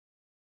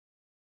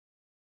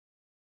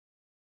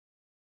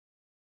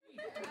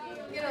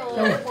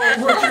So,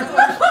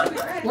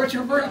 what's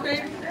your birth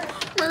name?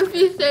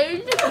 Murphy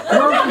Sage.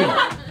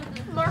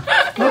 Murphy.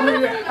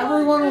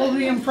 Everyone will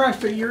be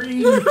impressed that you're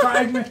eating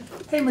 5 minutes.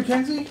 Hey,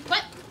 Mackenzie.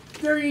 What?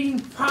 They're eating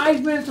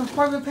 5 minutes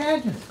before the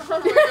pageant. Oh my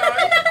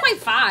God. Not quite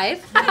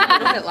 5. A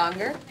little bit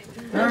longer.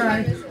 All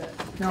right.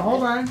 Now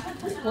hold on.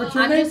 What's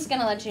your I'm name? just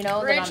gonna let you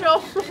know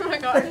Rachel. Oh my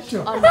gosh.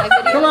 Rachel. on my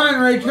video. Come on,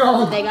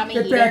 Rachel. They got me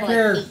Get eating back like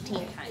here.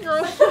 18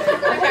 times.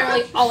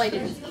 Apparently, all I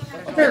did was eat.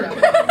 Here.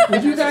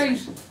 Would you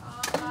guys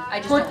I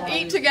just put, don't want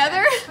Eat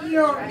together? you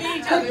know, Eat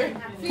each other.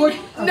 put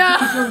a No.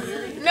 piece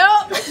of,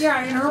 No.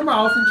 yeah, in her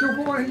mouth, and she'll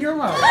put one in your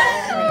mouth.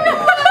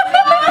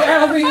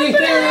 That'll be the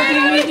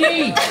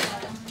DVD.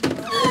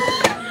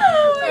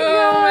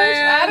 Oh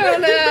man, I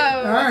don't know.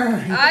 All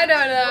right. I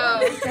don't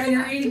know. And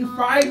you're eating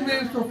 5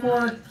 minutes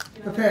before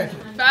the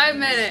pageant. 5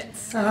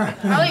 minutes.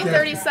 Probably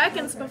 30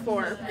 seconds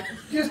before.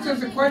 Just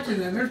as a question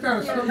then, there's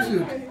not a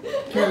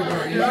swimsuit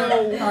category, is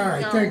there? All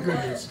right, thank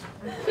goodness.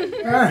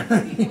 All right,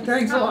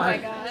 thanks a Oh lot. my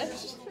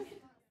gosh.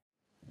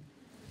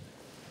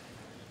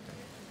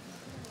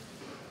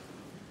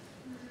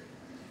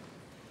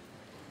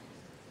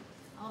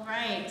 All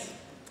right,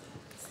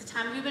 it's the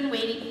time we've been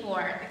waiting for,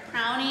 the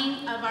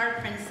crowning of our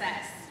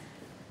princess.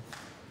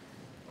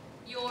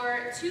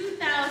 Your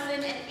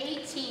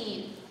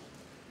 2018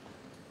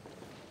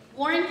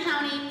 Warren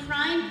County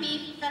Prime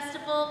Beef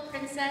Festival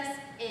princess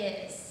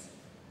is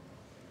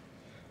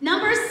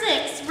number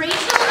 6,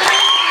 Rachel.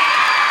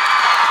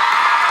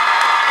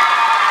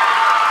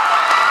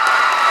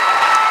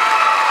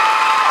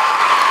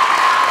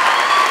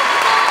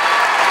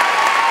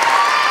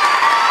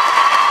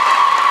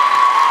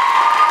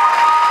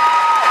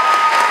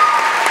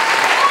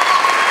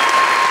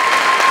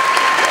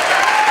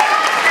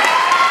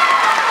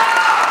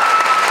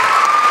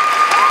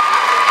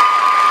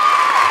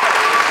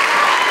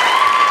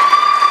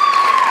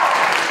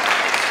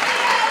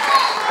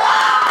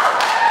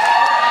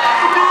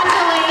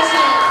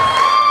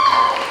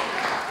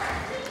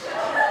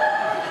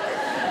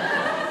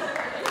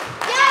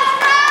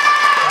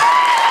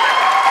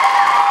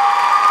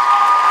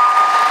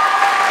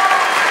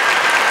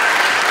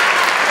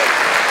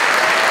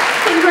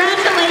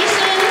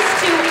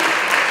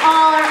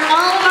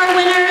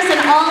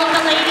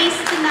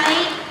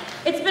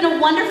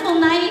 Wonderful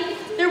night.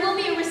 There will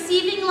be a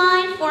receiving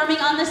line forming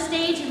on the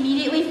stage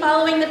immediately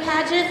following the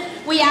pageant.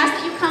 We ask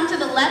that you come to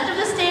the left of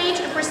the stage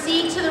and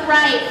proceed to the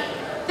right.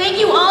 Thank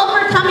you all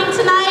for coming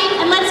tonight,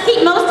 and let's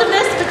keep most of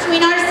this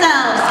between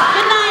ourselves.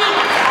 Good night.